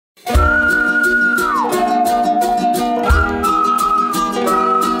Hi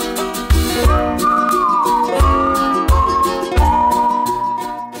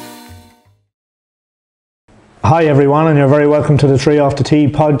everyone, and you're very welcome to the 3 Off the Tee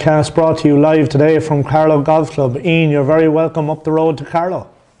podcast, brought to you live today from Carlow Golf Club. Ian, you're very welcome up the road to Carlow.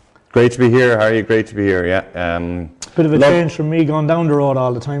 Great to be here. How are you? Great to be here. Yeah. Bit of a change from me going down the road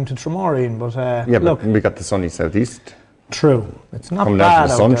all the time to Tramore, Ian, but yeah, look, but we got the sunny southeast. True, it's not coming bad down from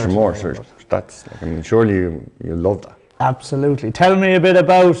the out sun there Tramore. today, So that's, I mean, surely you love that. Absolutely. Tell me a bit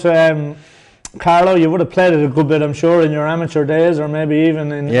about Carlow. You would have played it a good bit, I'm sure, in your amateur days, or maybe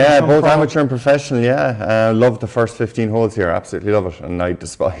even in some both pro. amateur and professional. Yeah, love the first 15 holes here. Absolutely love it, and I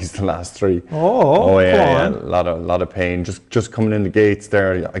despise the last 3. Oh yeah, a lot of pain. Just coming in the gates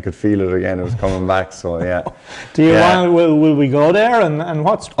there, I could feel it again. It was coming back. So yeah. Do you want? Will we go there? And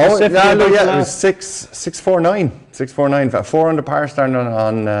what's specific? It was 649, 4 under par starting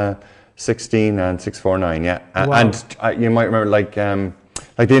on 16 and 649. Yeah, Wow. And you might remember like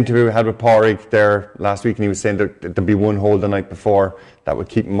the interview we had with Pádraig there last week, and he was saying that there'd be one hole the night before that would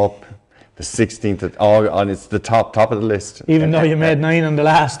keep him up. The 16th, and it's the top of the list. Even though you made 9 on the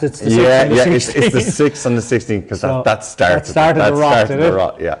last, it's the 6 yeah, on the 16th. it's the 6 on the 16th, because So that started the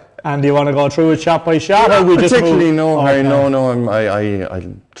rot, yeah. And do you want to go through it shot by shot? Not or we particularly, just no, okay. no.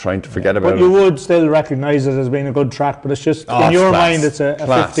 I'm trying to forget about it. But you would still recognise it as being a good track, but it's just, in your mind, it's a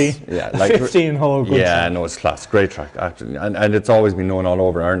 15 hole good track. No, it's class. Great track, actually. And it's always been known all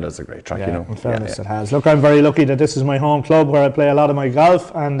over Ireland as a great track, Yeah, you know. in fairness, it has. Look, I'm very lucky that this is my home club where I play a lot of my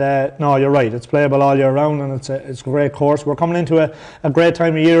golf, and no, you're right, it's playable all year round, and it's a great course. We're coming into a great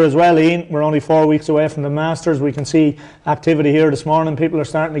time of year as well, Ian. We're only 4 weeks away from the Masters. We can see activity here this morning. People are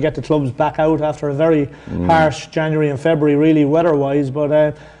starting to get the clubs back out after a very harsh January and February, really, weather-wise,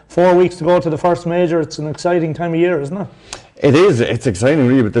 but 4 weeks to go to the first major. It's an exciting time of year, isn't it? It is. It's exciting,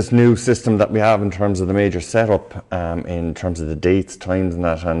 really, with this new system that we have in terms of the major setup, in terms of the dates, times, and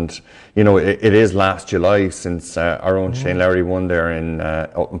that. And you know, it is last July since our own Shane Lowry won there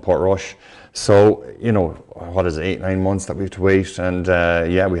up in Portrush. So you know, what is it, 8-9 months that we have to wait? And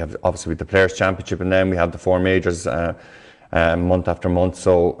yeah, we have obviously the Players Championship, and then we have the 4 majors. Month after month.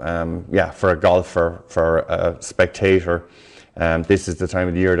 So yeah, for a golfer, for a spectator, this is the time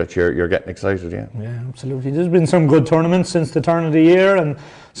of the year that you're getting excited. Yeah, absolutely. There's been some good tournaments since the turn of the year, and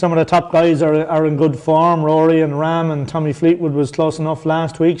some of the top guys are in good form. Rory and Ram and Tommy Fleetwood was close enough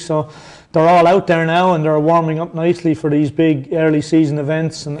last week, so they're all out there now, and they're warming up nicely for these big early season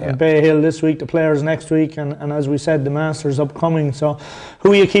events. And Bay Hill this week, the Players next week, and as we said, the Masters upcoming. So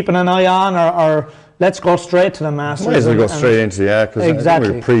who are you keeping an eye on, or let's go straight to the Masters? Might as well go straight into because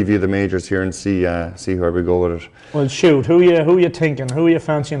exactly. We'll preview the majors here and see where we go with it. Well, shoot, who you thinking? Who are you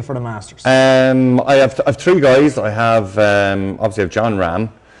fancying for the Masters? I have 3 guys. I have obviously John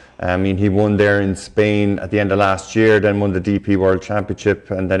Ram. I mean, he won there in Spain at the end of last year, then won the DP World Championship,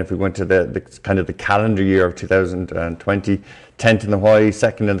 and then if we went to the kind of the calendar year of 2020, 10th in the Hawaii,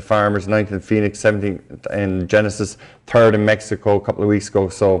 2nd in the Farmers, 9th in Phoenix, 17th in Genesis, 3rd in Mexico a couple of weeks ago.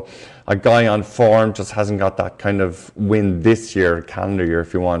 So a guy on form, just hasn't got that kind of win this year, calendar year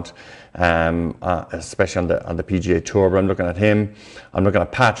if you want, especially on the PGA Tour. But I'm looking at him. I'm looking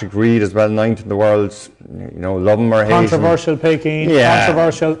at Patrick Reed as well, 9th in the world. You know, love him or hate him. Controversial picking. Yeah.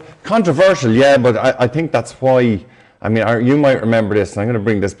 Controversial, yeah, but I think that's why. I mean, you might remember this, and I'm going to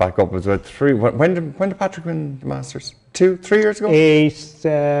bring this back up as well. When did Patrick win the Masters? 3 years ago?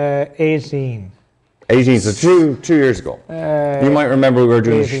 18. 18, so 2 years ago. You might remember we were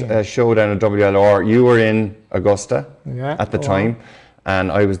doing a show down at WLR. You were in Augusta at the time,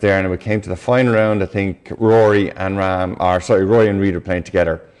 and I was there, and we came to the final round. I think Rory and Reed were playing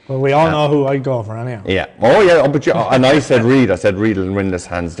together. Well, we all know who I'd go for anyhow. Yeah. Oh, yeah. But and I said Reed. I said Reed will win this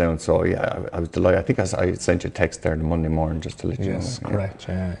hands down. So yeah, I was delighted. I think I sent you a text there the Monday morning just to let you know. Yes, correct.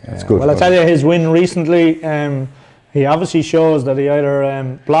 Yeah. It's good. Well, I tell you, his win recently, he obviously shows that he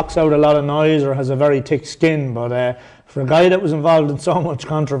either blocks out a lot of noise or has a very thick skin. But for a guy that was involved in so much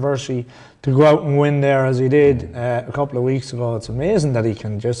controversy to go out and win there as he did a couple of weeks ago, it's amazing that he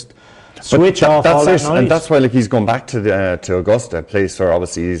can just switch off all that noise. And that's why he's gone back to Augusta, a place where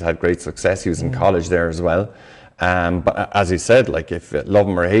obviously he's had great success. He was in college there as well. But as he said, if love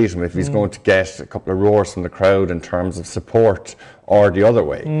him or hate him, if he's going to get a couple of roars from the crowd in terms of support or the other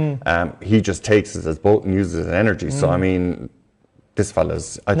way, he just takes it as both and uses it as energy. So I mean, this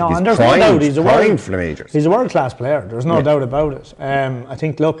fella's primed for the majors. He's a world-class player. There's no doubt about it. I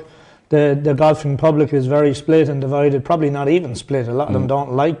think, look, the golfing public is very split and divided, probably not even split. A lot of them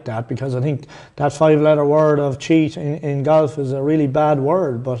don't like that, because I think that 5-letter word of cheat in golf is a really bad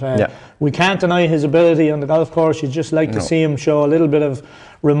word. But we can't deny his ability on the golf course. You'd just like to see him show a little bit of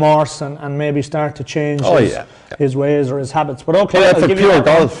remorse and maybe start to change his ways or his habits. But okay, for pure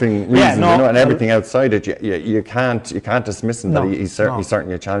golfing reasons, and everything outside it, you can't dismiss him that he's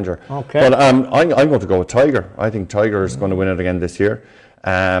certainly a challenger. Okay. But I'm going to go with Tiger. I think Tiger is going to win it again this year.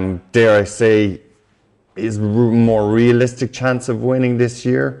 Dare I say, is more realistic chance of winning this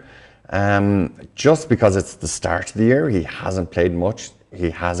year, just because it's the start of the year. He hasn't played much. He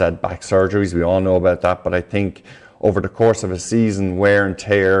has had back surgeries. We all know about that. But I think over the course of a season, wear and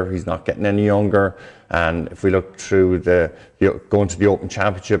tear, he's not getting any younger. And if we look through going to the Open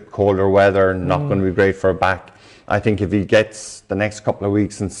Championship, colder weather, not going to be great for a back. I think if he gets the next couple of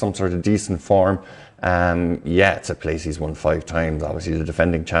weeks in some sort of decent form, it's a place he's won 5 times, obviously the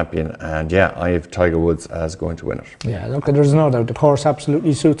defending champion, and I have Tiger Woods as going to win it. Yeah, look, there's no doubt the course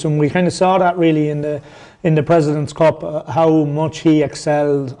absolutely suits him. We kind of saw that really in the President's Cup, how much he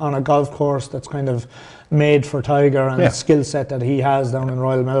excelled on a golf course that's kind of made for Tiger, and the skill set that he has down in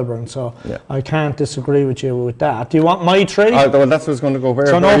Royal Melbourne. So I can't disagree with you with that. Do you want my 3? Well, that's what's going to go.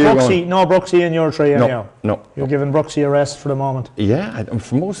 So no Brooksy in your 3 anyhow? No. You're giving Brooksy a rest for the moment? Yeah,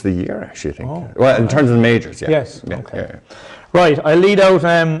 for most of the year actually, I think. Well, in terms of the majors, Yes, okay. Right, I lead out...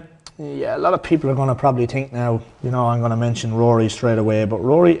 a lot of people are going to probably think now, I'm going to mention Rory straight away, but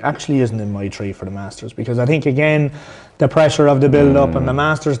Rory actually isn't in my 3 for the Masters, because I think, again, the pressure of the build-up and the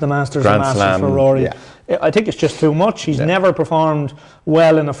Masters for Rory. Yeah. I think it's just too much. He's never performed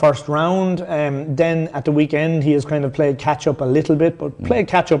well in the first round. Then at the weekend, he has kind of played catch-up a little bit, but played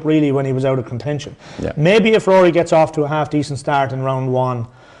catch-up really when he was out of contention. Yeah. Maybe if Rory gets off to a half-decent start in round 1,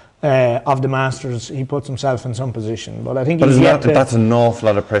 of the Masters, he puts himself in some position. But I think that's an awful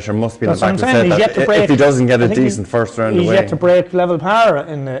lot of pressure. Must be in the back of his head if he doesn't get a decent first round away. He's yet to break level par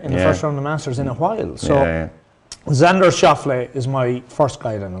in the first round of the Masters in a while. So Xander Schauffele is my first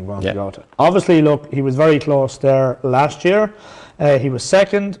guy that I'm going to go to. Obviously, look, he was very close there last year. He was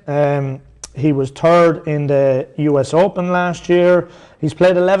second. He was third in the US Open last year. He's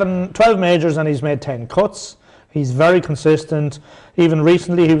played 12 majors and he's made 10 cuts. He's very consistent. Even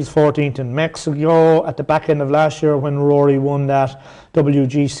recently, he was 14th in Mexico. At the back end of last year, when Rory won that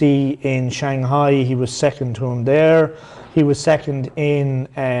WGC in Shanghai, he was second to him there. He was second in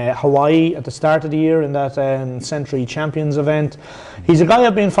Hawaii at the start of the year in that Century Champions event. He's a guy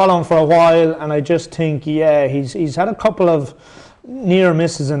I've been following for a while, and I just think, he's had a couple of near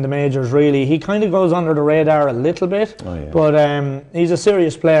misses in the majors, really. He kind of goes under the radar a little bit, but he's a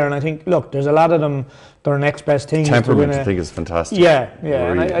serious player, and I think, look, there's a lot of them, their next best thing is to win I think is fantastic.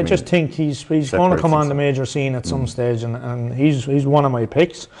 And I just think he's going to come on the major scene at some stage, and he's one of my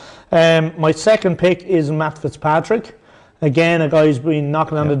picks. My second pick is Matt Fitzpatrick. Again, a guy who's been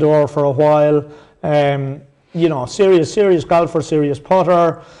knocking on the door for a while. Serious golfer, serious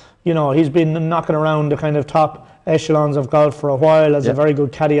putter. He's been knocking around the kind of top echelons of golf for a while, has a very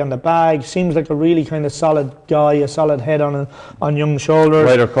good caddy on the bag, seems like a really kind of solid guy, a solid head on young shoulders.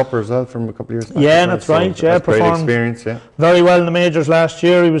 Ryder Cup as well from a couple of years back. Yeah, that's right. Performed great experience, very well in the majors last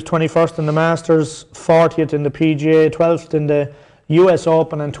year. He was 21st in the Masters, 40th in the PGA, 12th in the US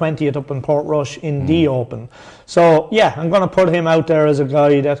Open, and 20th up in Portrush in the Open. So I'm going to put him out there as a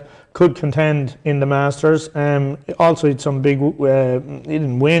guy that could contend in the Masters. Also, he had some big. He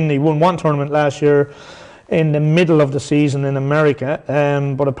didn't win. He won one tournament last year in the middle of the season in America,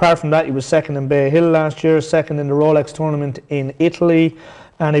 but apart from that, he was second in Bay Hill last year, second in the Rolex tournament in Italy,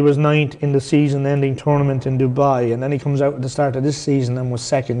 and he was 9th in the season-ending tournament in Dubai. And then he comes out at the start of this season and was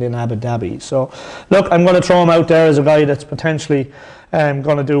second in Abu Dhabi. So, look, I'm going to throw him out there as a guy that's potentially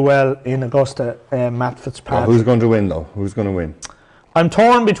going to do well in Augusta, Matt Fitzpatrick. Who's going to win, though? Who's going to win? I'm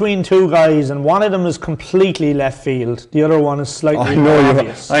torn between 2 guys, and one of them is completely left field. The other one is slightly more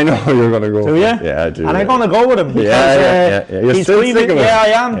obvious. I know you're going to go. Do you? Yeah, I do. And I'm going to go with him because You're still sticking with him. I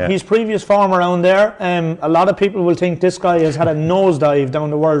am. Yeah. His previous form around there. A lot of people will think this guy has had a nosedive down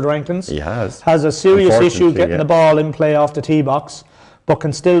the world rankings. He has. Has a serious issue getting the ball in play off the tee box, but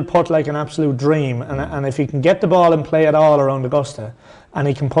can still putt like an absolute dream. And if he can get the ball in play at all around Augusta, and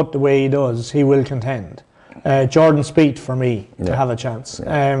he can putt the way he does, he will contend. Jordan Spieth for me to have a chance.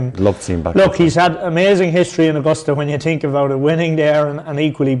 Love to see him back. Look, he's had amazing history in Augusta when you think about it, winning there and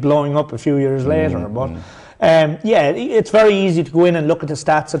equally blowing up a few years later. But it's very easy to go in and look at the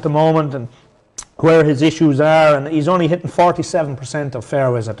stats at the moment and where his issues are, and he's only hitting 47% of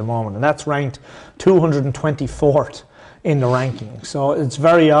fairways at the moment, and that's ranked 224th in the ranking. So it's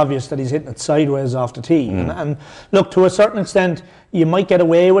very obvious that he's hitting it sideways off the tee. And look, to a certain extent, you might get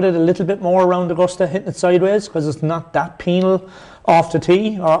away with it a little bit more around Augusta, hitting it sideways, because it's not that penal off the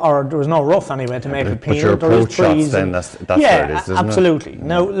tee, or there was no rough anyway to make it penal. But your approach shots, then that's where it is, isn't absolutely. it?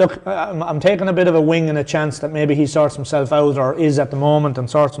 Now, look, I'm taking a bit of a wing and a chance that maybe he sorts himself out, or is at the moment, and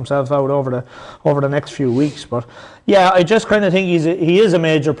sorts himself out over the next few weeks. But yeah, I just kind of think he is a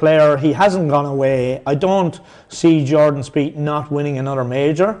major player. He hasn't gone away. I don't see Jordan Spieth not winning another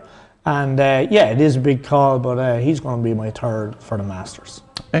major. And it is a big call, but he's going to be my third for the Masters.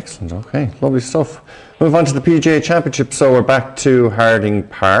 Excellent, okay, lovely stuff. Move on to the PGA Championship. So we're back to Harding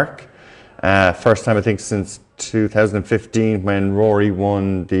Park. First time I think since 2015 when Rory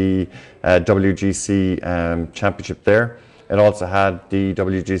won the WGC Championship there. It also had the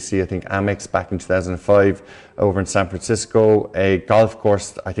WGC, I think, Amex back in 2005 over in San Francisco. A golf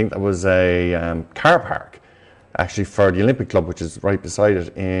course, I think that was a car park, actually, for the Olympic Club, which is right beside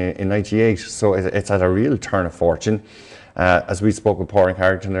it, in '98. So it's had a real turn of fortune. As we spoke with Pauline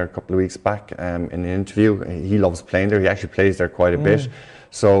Harrington there a couple of weeks back in an interview, he loves playing there. He actually plays there quite a bit.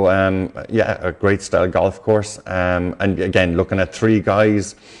 So a great style golf course. And again, looking at three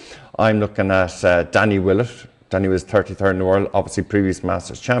guys, I'm looking at Danny Willett. Danny was 33rd in the world, obviously previous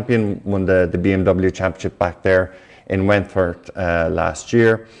Masters champion, won the BMW Championship back there in Wentworth last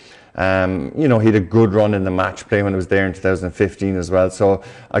year. He had a good run in the match play when he was there in 2015 as well. So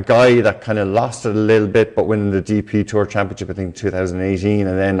a guy that kind of lost it a little bit, but winning the DP Tour Championship, I think 2018,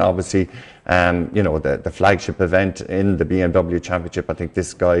 and then obviously, the flagship event in the BMW Championship. I think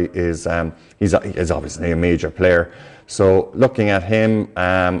this guy is he's obviously a major player. So looking at him,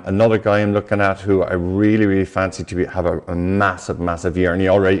 another guy I'm looking at who I really, really fancy to have a massive year, and he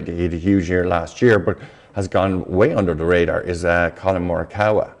already had a huge year last year, but has gone way under the radar, is Colin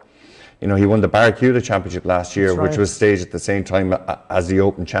Morikawa. He won the Barracuda Championship last year, which was staged at the same time as the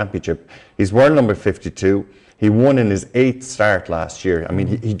Open Championship. He's world number 52. He won in his 8th start last year. I mean,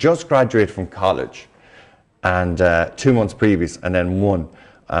 he just graduated from college, and 2 months previous, and then won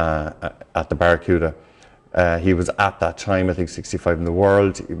at the Barracuda. He was at that time, I think, 65 in the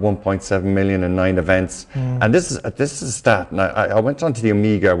world, 1.7 million in 9 events. And this is a stat. And I went on to the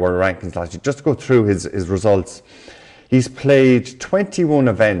Omega World Rankings last year just to go through his results. He's played 21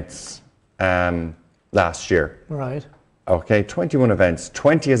 events last year. Right. Okay, 21 events,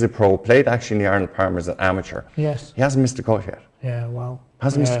 20 as a pro, played actually in the Arnold Palmer as an amateur. Yes. He hasn't missed a cut yet. Yeah, wow.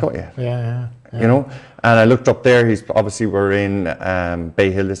 Hasn't missed a cut yet. Yeah. And I looked up there, we're in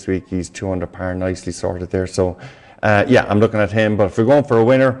Bay Hill this week, he's 2 under par, nicely sorted there. So, I'm looking at him, but if we're going for a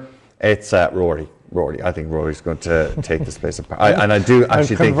winner, it's Rory. I think Rory's going to take this place apart. I do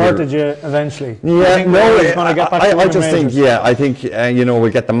actually think converted you eventually. Yeah, Rory's going to get back to I just think, I think, we'll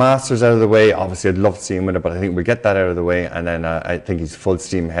get the Masters out of the way. Obviously, I'd love to see him win it, but I think we'll get that out of the way, and then I think he's full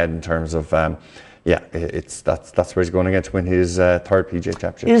steam ahead in terms of, that's where he's going to get to win his third PGA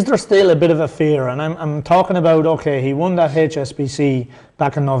Championship. Is there still a bit of a fear? And I'm talking about, he won that HSBC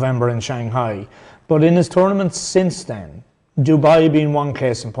back in November in Shanghai, but in his tournaments since then, Dubai being one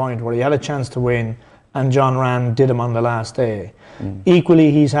case in point where he had a chance to win and John Rand did him on the last day.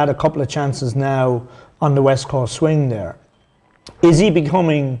 Equally, he's had a couple of chances now on the West Coast swing there. Is he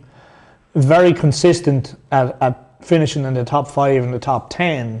becoming very consistent at finishing in the top 5 and the top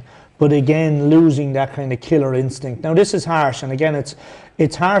 10, but again losing that kind of killer instinct? Now this is harsh, and again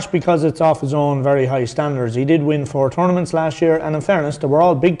it's harsh because it's off his own very high standards. He did win 4 tournaments last year, and in fairness, they were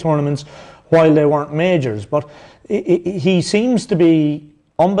all big tournaments while they weren't majors, but he seems to be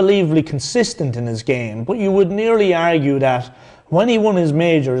unbelievably consistent in his game. But you would nearly argue that when he won his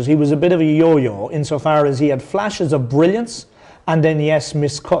majors, he was a bit of a yo-yo insofar as he had flashes of brilliance and then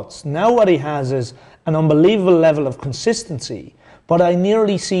missed cuts. Now what he has is an unbelievable level of consistency, but I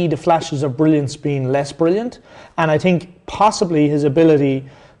nearly see the flashes of brilliance being less brilliant, and I think possibly his ability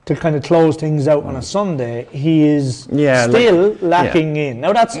to kind of close things out on a Sunday, he is still lacking in.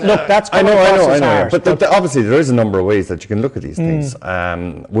 Now that's I know. But obviously there is a number of ways that you can look at these things.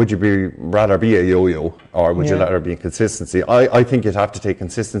 Would you rather be a yo-yo, or would you rather be in consistency? I think you'd have to take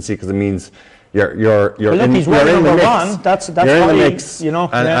consistency, because it means you're in the mix. That's you're in the mix,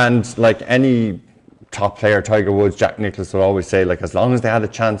 and like any top player, Tiger Woods, Jack Nicklaus would always say, like, as long as they had a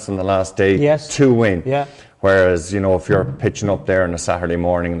chance on the last day to win. Yeah. Whereas, if you're pitching up there on a Saturday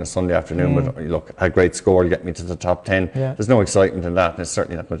morning and a Sunday afternoon, but look, a great score will get me to the top 10. Yeah. There's no excitement in that, and it's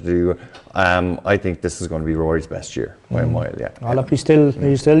certainly not going to do. I think this is going to be Rory's best year by a mile. Yeah. Well, look, he's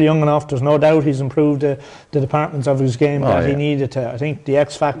still young enough. There's no doubt he's improved the departments of his game that he needed to. I think the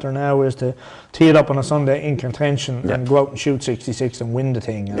X factor now is to tee it up on a Sunday in contention and go out and shoot 66 and win the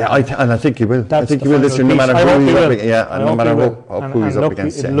thing. And I think he will. I think he will this year, no matter who he's up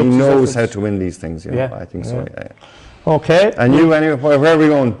against. He knows how to win these things. I think so. Okay. And you, anyway, where are we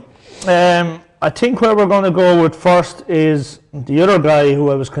going? I think where we're going to go with first is the other guy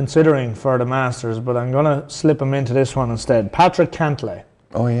who I was considering for the Masters, but I'm going to slip him into this one instead. Patrick Cantlay.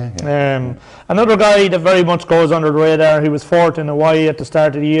 Oh, yeah. Another guy that very much goes under the radar. He was 4th in Hawaii at the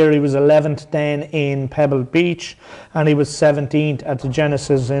start of the year. He was 11th then in Pebble Beach, and he was 17th at the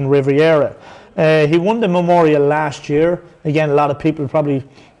Genesis in Riviera. He won the Memorial last year. Again, a lot of people probably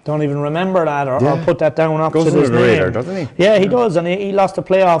don't even remember that or put that down opposite his name. Radar, doesn't he? Yeah, he does, and he lost a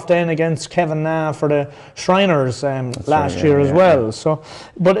playoff then against Kevin Na for the Shriners last year as well. Yeah. So,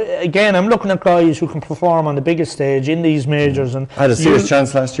 but again, I'm looking at guys who can perform on the biggest stage in these majors. And I had a serious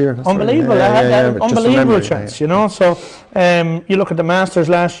chance last year. Unbelievable, unbelievable chance, you know. So you look at the Masters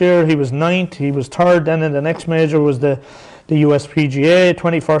last year, he was 9th, he was 3rd. Then in the next major was the US PGA,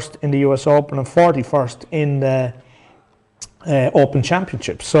 21st in the US Open, and 41st in the Open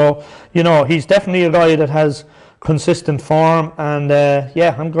Championship. So, you know, he's definitely a guy that has consistent form, and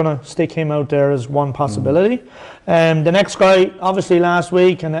I'm going to stick him out there as one possibility. The next guy, obviously last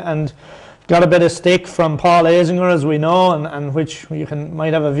week, and got a bit of stick from Paul Azinger, as we know, and which you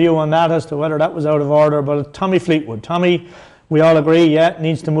might have a view on that as to whether that was out of order, but Tommy Fleetwood. Tommy, we all agree,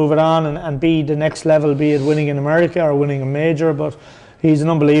 needs to move it on and be the next level, be it winning in America or winning a major, but he's an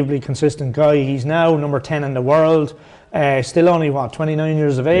unbelievably consistent guy. He's now number 10 in the world. Still only 29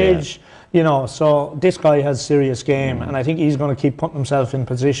 years of age, you know, so this guy has serious game, and I think he's going to keep putting himself in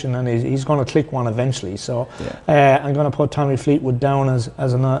position, and he's going to click one eventually. So I'm going to put Tommy Fleetwood down as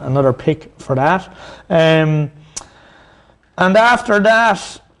another pick for that. And after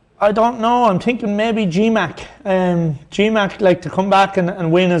that, I don't know, I'm thinking maybe GMAC. GMAC like to come back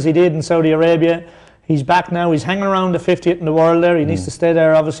and win as he did in Saudi Arabia. He's back now. He's hanging around the 50th in the world there. He needs to stay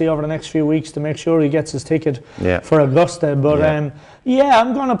there, obviously, over the next few weeks to make sure he gets his ticket for Augusta. But I'm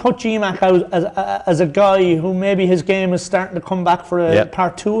going to put GMAC out as a guy who maybe his game is starting to come back for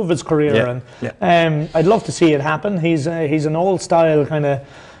part 2 of his career. And I'd love to see it happen. He's an old style kind of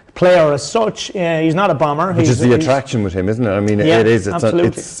player as such. He's not a bomber. Which is the attraction with him, isn't it? I mean, it is.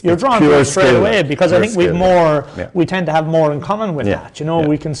 Absolutely. You're drawn to it straight away because I think we tend to have more in common with that. You know,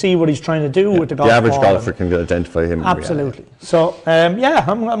 we can see what he's trying to do with the golf. The average golfer can identify him. Absolutely. So, I'm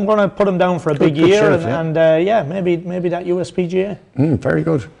going to put him down for a big year, and maybe that US PGA. Very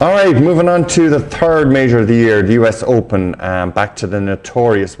good. All right, moving on to the 3rd major of the year, the US Open. Back to the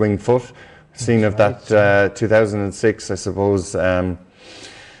notorious Winged Foot. Scene of that 2006, I suppose.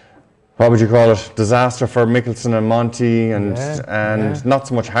 What would you call it? Disaster for Mickelson and Monty, and not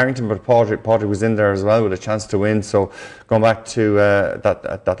so much Harrington, but Padraig was in there as well with a chance to win. So going back to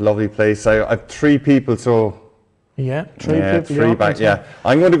that lovely place, I have 3 people. So three back. Yeah,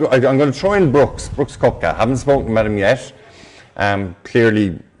 I'm going to throw in Brooks Koepka. Haven't spoken about him yet.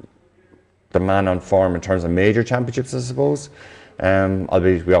 Clearly, the man on form in terms of major championships, I suppose.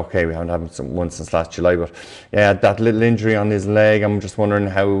 Albeit we haven't had one since last July, but that little injury on his leg, I'm just wondering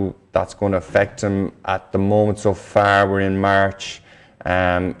how that's going to affect him at the moment. So far, we're in March.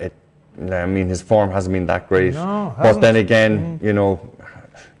 His form hasn't been that great. No, but then again, you know,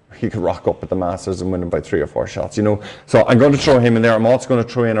 he could rock up at the Masters and win him by 3 or 4 shots, you know. So I'm going to throw him in there. I'm also going to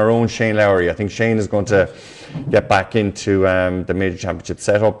throw in our own Shane Lowry. I think Shane is going to get back into the major championship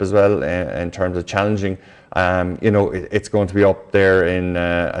setup as well in terms of challenging. You know, it's going to be up there in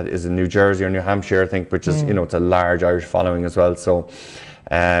New Jersey or New Hampshire, I think, which is, you know, it's a large Irish following as well. So,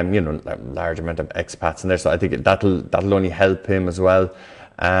 you know, a large amount of expats in there. So I think that'll only help him as well.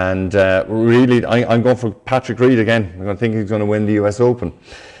 And really, I'm going for Patrick Reed again. I think he's going to win the US Open.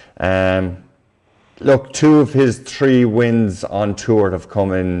 Look, 2 of his 3 wins on tour have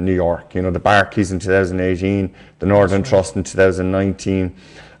come in New York. You know, the Barclays in 2018, the Northern Trust in 2019.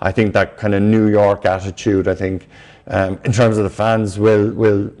 I think that kind of New York attitude, I think, in terms of the fans,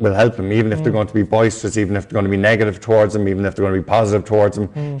 will help him, even if they're going to be boisterous, even if they're going to be negative towards him, even if they're going to be positive towards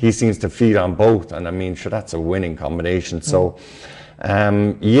him. He seems to feed on both, and I mean, sure, that's a winning combination. So,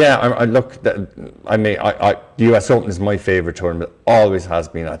 look, the US Open is my favourite tournament. Always has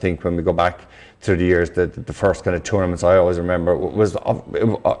been. I think when we go back through the years, the first kind of tournaments I always remember was,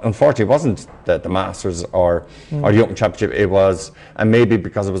 unfortunately, it wasn't the Masters or the Open Championship. It was, and maybe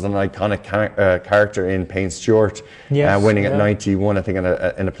because it was an iconic character in Payne Stewart, winning at 91, I think, in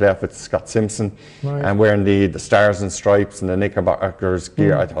a playoff with Scott Simpson, and wearing the stars and stripes and the Knickerbockers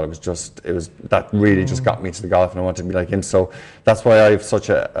gear. I thought it was that really just got me to the golf, and I wanted to be like him. So that's why I have such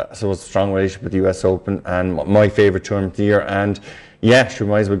a strong relationship with the US Open, and my favourite tournament of the year. And Yeah, she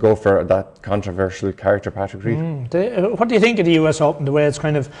might as well go for that controversial character, Patrick Reed. What do you think of the US Open, the way it's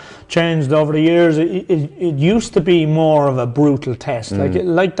kind of changed over the years? It used to be more of a brutal test.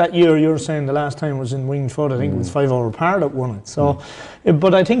 Like that year you were saying the last time was in winged foot, I think it was 5 over par that won it. So,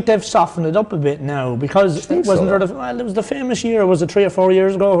 but I think they've softened it up a bit now, because it wasn't there was the famous year, was it 3 or 4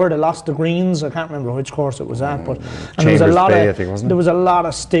 years ago, where they lost the greens? I can't remember which course it was at, but and there was a lot Bay, of I think, wasn't it? there was a lot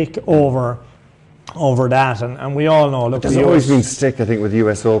of stick over that, and we all know. Look, there's always been stick, I think, with the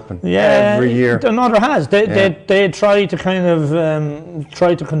US Open. Yeah, every year. No, there has. They try to kind of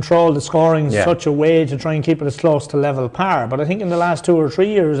try to control the scoring in such a way to try and keep it as close to level par. But I think in the last 2 or 3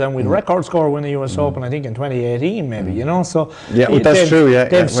 years, and with record score win the US Open, I think in 2018 maybe, you know. So that's true. Yeah,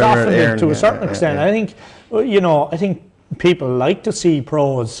 they've softened it to a certain extent. I think, I think people like to see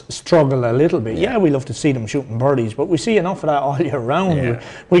pros struggle a little bit. Yeah, we love to see them shooting birdies, but we see enough of that all year round. Yeah.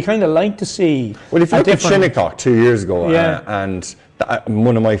 We kind of like to see. Well, if you look at Shinnecock 2 years ago, and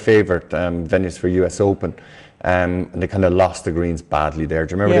one of my favourite venues for US Open, and they kind of lost the greens badly there.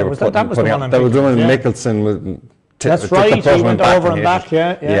 Do you remember they were that was the one that was the one Mickelson was. That's right. He went over and back.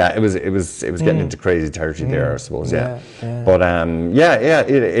 Yeah. It was getting into crazy territory there, I suppose. Yeah. But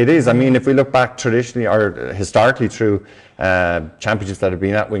it is. I mean, if we look back traditionally or historically through championships that have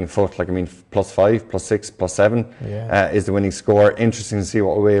been at winged foot, like, I mean, +5, +6, +7 is the winning score. Interesting to see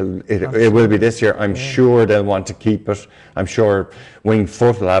what way it will be this year. I'm sure they'll want to keep it. I'm sure winged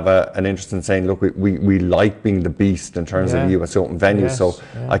foot will have an interest in saying, look, we like being the beast in terms of the US Open venue. So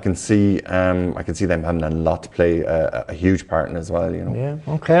I can see them having a lot to play a huge part in as well. You know.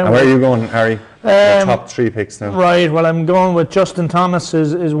 Yeah. Okay. And where are you going, Harry? Top 3 picks now. Right. Well, I'm going with Justin Thomas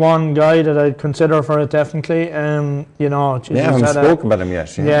is one guy that I'd consider for it definitely. I haven't spoken about him yet.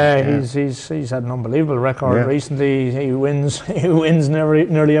 He's had an unbelievable record recently. He wins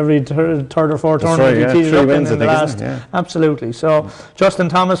nearly every third or fourth tournament he's up in the last. Absolutely. So Justin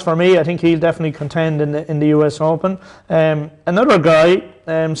Thomas for me, I think he'll definitely contend in the US Open. Another guy,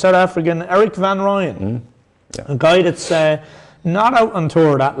 South African Erik van Rooyen, a guy that's not out on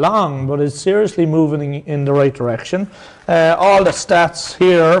tour that long, but is seriously moving in the right direction. All the stats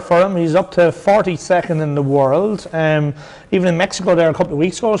here for him, he's up to 42nd in the world. Even in Mexico there a couple of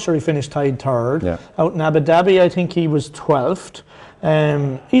weeks ago, he finished tied 3rd. Out in Abu Dhabi, I think he was 12th.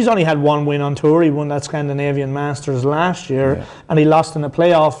 He's only had one win on tour. He won that Scandinavian Masters last year, and he lost in a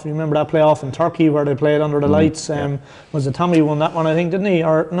playoff. You remember that playoff in Turkey where they played under the lights? Was it Tommy won that one, I think, didn't he?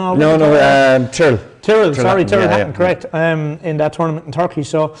 Or no? Tyrrell, Hatton, correct, in that tournament in Turkey.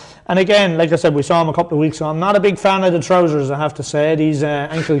 So, and again, like I said, we saw him a couple of weeks ago. I'm not a big fan of the trousers, I have to say, these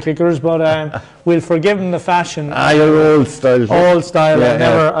ankle kickers, but we'll forgive him the fashion. Your old style. Old style.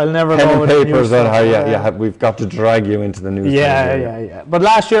 I'll never pen go and with papers the new stuff. We've got to drag you into the new Yeah. But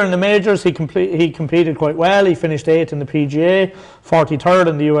last year in the majors, he competed quite well. He finished 8th in the PGA, 43rd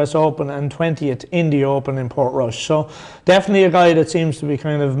in the US Open, and 20th in the Open in Portrush. So definitely a guy that seems to be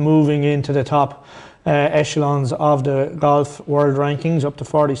kind of moving into the top echelons of the golf world rankings, up to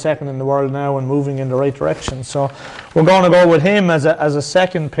 42nd in the world now and moving in the right direction. So we're going to go with him as a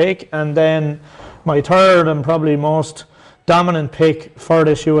second pick, and then my third and probably most dominant pick for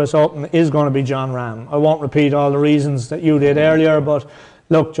this US Open is going to be Jon Rahm. I won't repeat all the reasons that you did earlier, but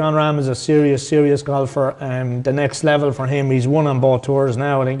look, Jon Rahm is a serious golfer. The next level for him, he's won on both tours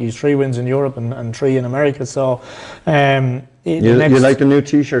now. I think he's 3 wins in Europe and 3 in America. So you like the new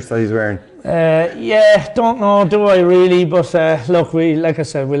t-shirts that he's wearing? Don't know, do I really? But look, like I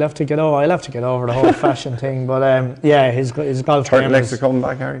said, I'll have to get over the whole fashion thing. But his golf turtlenecks are coming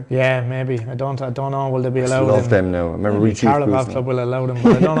back, Harry. Yeah, maybe. I don't know. Will they be allowed? I love them now. Remember, we Carlo Golf Club will allow them,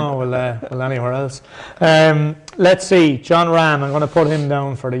 but I don't know. Will anywhere else? Let's see. Jon Rahm. I'm going to put him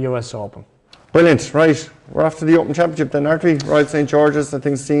down for the US Open. Brilliant. Right, we're off to the Open Championship then, aren't we? Royal St George's. I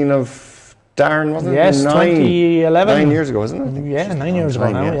think scene of Darren, wasn't it? Yes, 2011. 9 years ago, isn't it? Yeah, 9 years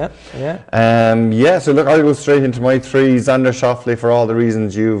ago now, yeah. So look, I'll go straight into my 3. Xander Schauffele, for all the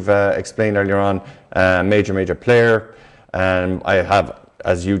reasons you've explained earlier on. Major player. I have,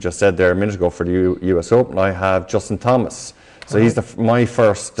 as you just said there a minute ago, for the US Open, I have Justin Thomas. So he's my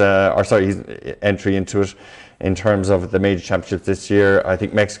first, his entry into it. In terms of the major championships this year, I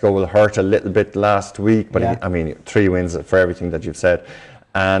think Mexico will hurt a little bit last week, but 3 wins for everything that you've said.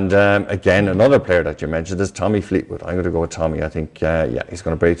 And again, another player that you mentioned is Tommy Fleetwood. I'm going to go with Tommy. I think, he's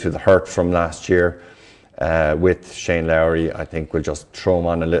going to break through the hurt from last year with Shane Lowry. I think we'll just throw him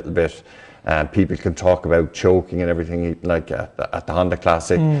on a little bit. People can talk about choking and everything like at the Honda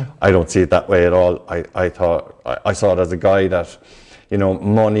Classic. I don't see it that way at all. I saw it as a guy that,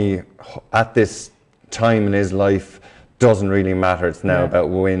 money at this time in his life doesn't really matter. It's now about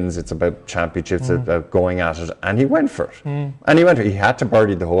wins. It's about championships. It's about going at it. And he went for it. And he went for it. He had to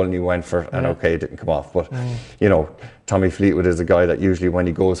birdie the hole and he went for it. And okay, it didn't come off. But, you know, Tommy Fleetwood is a guy that usually when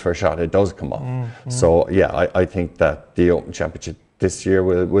he goes for a shot, it does come off. So, yeah, I think that the Open Championship this year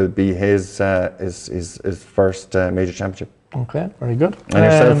will be his first major championship. Okay, very good. And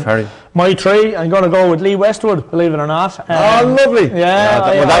yourself, Harry? My 3, I'm going to go with Lee Westwood, believe it or not. Oh, lovely.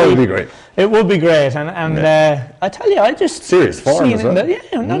 Yeah. That would be great. It would be great. And I tell you, I just... Serious form as well.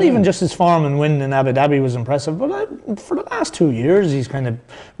 Not even just his form and winning in Abu Dhabi was impressive, but for the last 2 years, he's kind of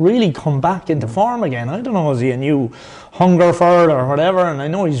really come back into form again. I don't know, is he a new hunger for it or whatever? And I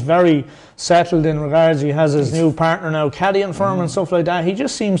know he's very settled in regards, he has his new partner now caddying for him and stuff like that. He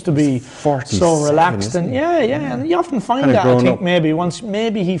just seems to be so relaxed, and and you often find that, I think,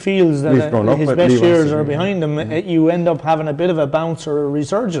 maybe he feels that his best years are behind him, you end up having a bit of a bounce or a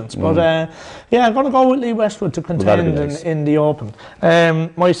resurgence. But I'm going to go with Lee Westwood to contend in the Open.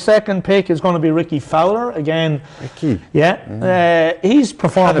 My second pick is going to be Ricky Fowler again. Ricky, he's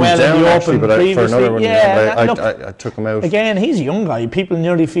performed well in the Open previously. I took him out. Again, he's a young guy. People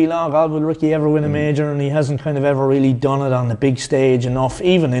nearly feel, oh God, will Ricky ever win a major? And he hasn't kind of ever really done it on the big stage enough,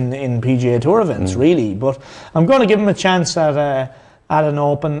 even in PGA Tour events, really. But I'm going to give him a chance at an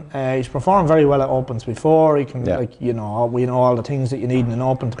Open. He's performed very well at Opens before. He can, we know all the things that you need in an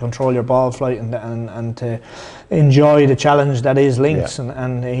Open to control your ball flight and to enjoy the challenge that is links.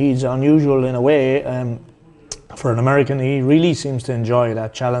 And he's unusual in a way. For an American, he really seems to enjoy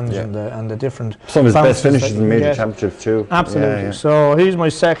that challenge and the different. Some of his best finishes in major championships too. Absolutely. So he's my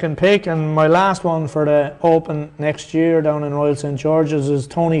second pick, and my last one for the Open next year down in Royal St George's is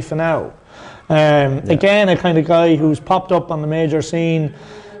Tony Finau. Again, a kind of guy who's popped up on the major scene,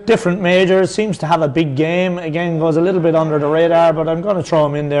 different majors, seems to have a big game. Again, goes a little bit under the radar, but I'm going to throw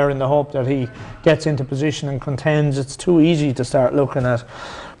him in there in the hope that he gets into position and contends. It's too easy to start looking at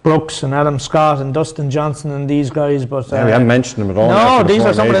Brooks and Adam Scott and Dustin Johnson and these guys, but we haven't mentioned them at all. No, these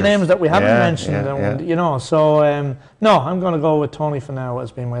are some of the names that we haven't mentioned. You know, so no, I'm going to go with Tony Finau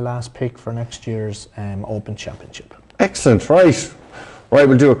as being my last pick for next year's Open Championship. Excellent, right,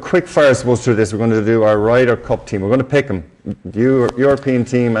 we'll do a quick fire, I suppose, through this. We're going to do our Ryder Cup team. We're going to pick them, the European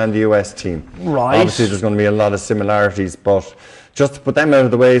team and the US team. Right. Obviously, there's going to be a lot of similarities, but just to put them out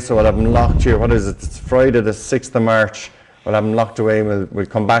of the way, so I'll have them locked here. What is it? It's Friday the 6th of March. We'll have them locked away. We'll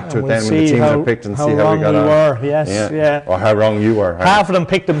come back to it then when the teams are picked and see how we got on. Or how wrong you were. Half of them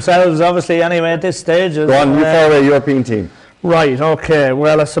picked themselves, obviously, anyway, at this stage. Go on, you far away, European team. Right, okay.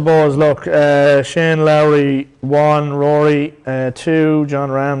 Well, I suppose, look, Shane Lowry 1, Rory 2,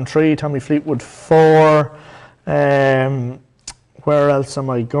 John Ram 3, Tommy Fleetwood 4. Where else am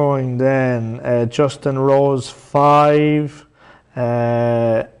I going then? Justin Rose 5.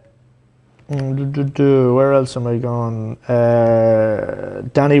 Where else am I going?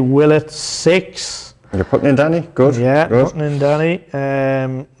 Danny Willett 6. You're putting in Danny? Good. Yeah, good. Putting in Danny.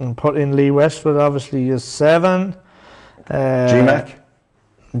 And put in Lee Westwood, obviously, is 7. GMAC?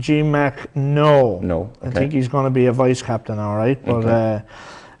 GMAC, no. No. Okay. I think he's going to be a vice captain, all right. But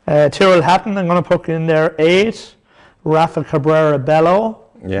Tyrrell Hatton, I'm going to put in there 8. Rafa Cabrera Bello.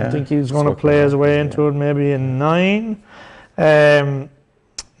 Yeah. I think he's going to play his way into it, maybe in 9.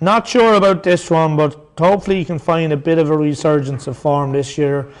 Not sure about this one, but hopefully you can find a bit of a resurgence of form this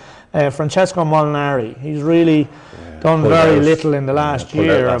year. Francesco Molinari, he's really done very little in the last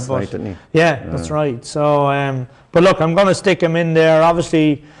year. Last night, didn't he? Yeah, that's right. So, but look, I'm going to stick him in there.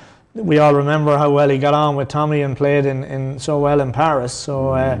 Obviously, we all remember how well he got on with Tommy and played in so well in Paris.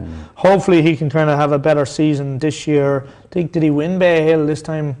 So hopefully he can kind of have a better season this year. I think, did he win Bay Hill this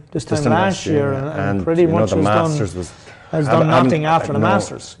time last year? And pretty much the Masters has done nothing after the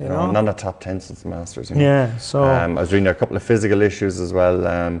Masters, you know. None of the top 10 since the Masters. You know? Yeah, so I was reading a couple of physical issues as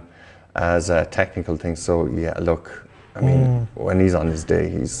well as technical things. So yeah, look, I mean, when he's on his day,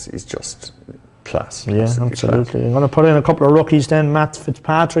 he's just class. Yeah, absolutely. Class. I'm going to put in a couple of rookies then. Matt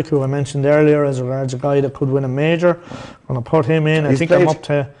Fitzpatrick, who I mentioned earlier, as regards a guy that could win a major. I'm going to put him in. I'm up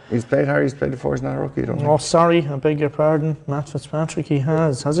to... He's played before, he's not a rookie, don't he? Oh, sorry, I beg your pardon. Matt Fitzpatrick, he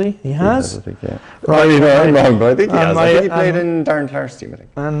has he? He has? I think, yeah. Right, I'm wrong, but I think he has. I think he played in Darren Clark's team, I think.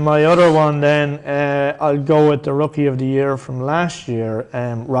 And my other one then, I'll go with the Rookie of the Year from last year,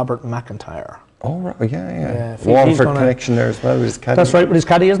 Robert McIntyre. Oh, right. Yeah. Waterford connection there as well with his caddy. That's right, with his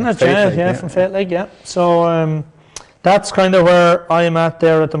caddy, isn't it? Yeah, from Fate Leg, yeah. So that's kind of where I'm at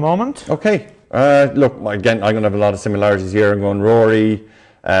there at the moment. Okay. Look, again, I'm going to have a lot of similarities here. I'm going Rory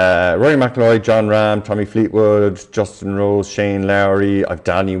McIlroy, John Ram, Tommy Fleetwood, Justin Rose, Shane Lowry. I've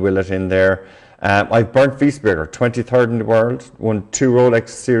Danny Willett in there. I've Bernd Wiesberger, 23rd in the world, won 2 Rolex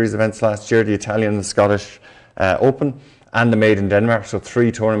Series events last year, the Italian and the Scottish Open and the Made in Denmark, so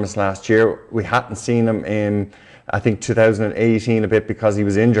 3 tournaments last year. We hadn't seen him in, I think, 2018 a bit because he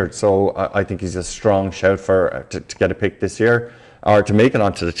was injured, so I think he's a strong shout for to get a pick this year, or to make it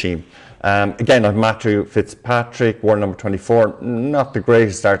onto the team. Again, I've Matthew Fitzpatrick, world number 24, not the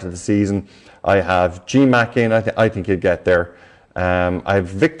greatest start of the season. I have G-Mac in, I think he'll get there. I have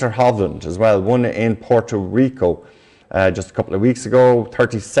Victor Hovland as well, won in Puerto Rico just a couple of weeks ago,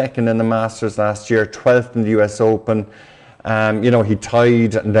 32nd in the Masters last year, 12th in the US Open. You know, he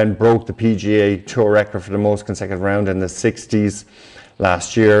tied and then broke the PGA Tour record for the most consecutive round in the 60s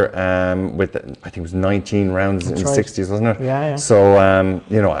last year, with, I think it was 19 rounds in the 60s, wasn't it? Yeah. So,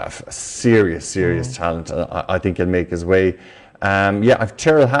 you know, a serious talent. I think he'll make his way. Yeah, I've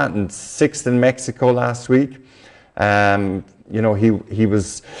Tyrrell Hatton, 6th in Mexico last week. You know, he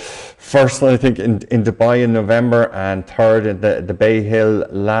was first, I think, in Dubai in November, and 3rd in the Bay Hill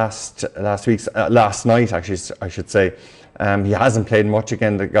last night, actually, I should say. He hasn't played much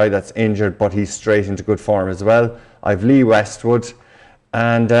again, the guy that's injured, but he's straight into good form as well. I've Lee Westwood,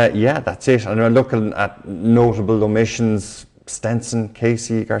 and yeah, that's it. And I'm looking at notable omissions: Stenson,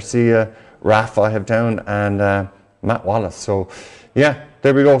 Casey, Garcia, Rafa I have down, and Matt Wallace. So yeah,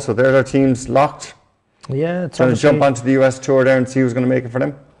 there we go. So there are our teams locked. Yeah, it's going to jump onto the US Tour there and see who's going to make it for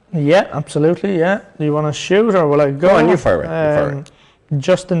them. Yeah, absolutely. Yeah, do you want to shoot or will I go? Go on, you fire it.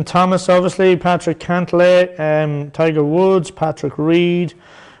 Justin Thomas, obviously, Patrick Cantlay, Tiger Woods, Patrick Reed,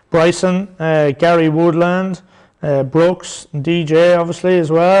 Bryson, Gary Woodland, Brooks, DJ, obviously, as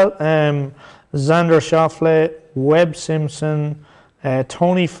well, Xander Schauffele, Webb Simpson,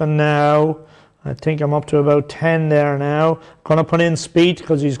 Tony Finau. I think I'm up to about 10 there now. Going to put in Speed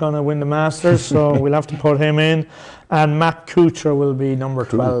because he's going to win the Masters, so we'll have to put him in. And Matt Kuchar will be number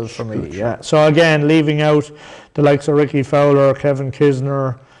 12 for me. Yeah. So again, leaving out the likes of Ricky Fowler, Kevin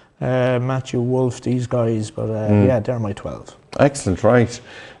Kisner, Matthew Wolff, these guys. But yeah, they're my 12. Excellent, right.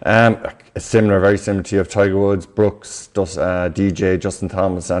 Very similar to you. Of Tiger Woods, Brooks, DJ, Justin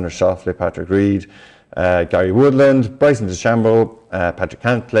Thomas, Xander Schauffele, Patrick Reed, Gary Woodland, Bryson DeChambeau, Patrick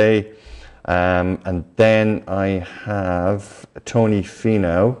Cantlay. And then I have Tony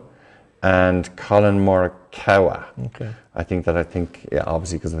Finau and Colin Morikawa. Okay. I think, yeah,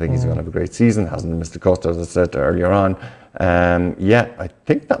 obviously, because I think he's going to have a great season. Hasn't missed the cut, as I said earlier on. Yeah, I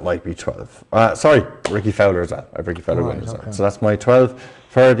think that might be 12. Sorry, Ricky Fowler as well. I have Ricky Fowler winning as well. So that's my 12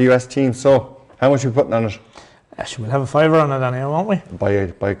 for the US team. So how much are we putting on it? We'll have a fiver on it anyhow, won't we? Buy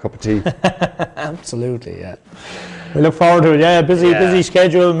a cup of tea. Absolutely, yeah. We look forward to it. Yeah, busy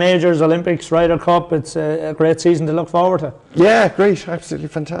schedule, majors, Olympics, Ryder Cup. It's a great season to look forward to. Yeah, great, absolutely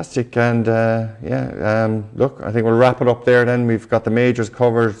fantastic. And look, I think we'll wrap it up there then. We've got the majors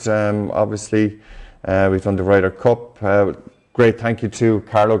covered. Obviously, we've done the Ryder Cup. Great thank you to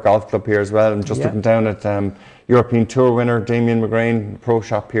Carlow Golf Club here as well. I'm just looking down at European Tour winner Damien McGrain, pro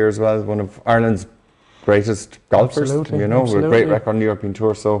shop here as well, one of Ireland's greatest golfers. Absolutely, you know, with a great record on the European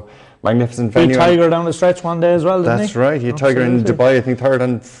Tour. So magnificent venue. Tiger down the stretch one day as well, didn't he? That's right. He had Tiger in Dubai, I think 3rd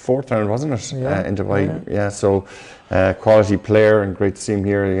and 4th round, wasn't it? In Dubai. Yeah. So quality player, and great to see him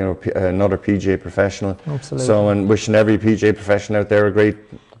here. You know, another PGA professional. Absolutely. So, and wishing every PGA professional out there a great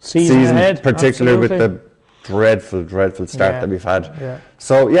season ahead, particularly with the dreadful start that we've had. Yeah.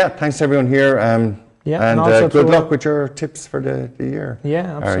 So yeah, thanks to everyone here. And good luck with your tips for the year.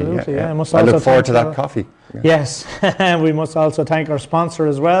 Yeah, absolutely. I look forward to that coffee. Yeah. Yes, we must also thank our sponsor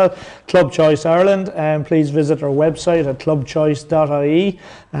as well, Club Choice Ireland. Please visit our website at clubchoice.ie,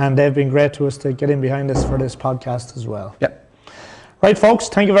 and they've been great to us to get in behind us for this podcast as well. Yeah. Right, folks,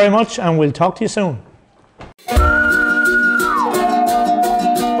 thank you very much, and we'll talk to you soon.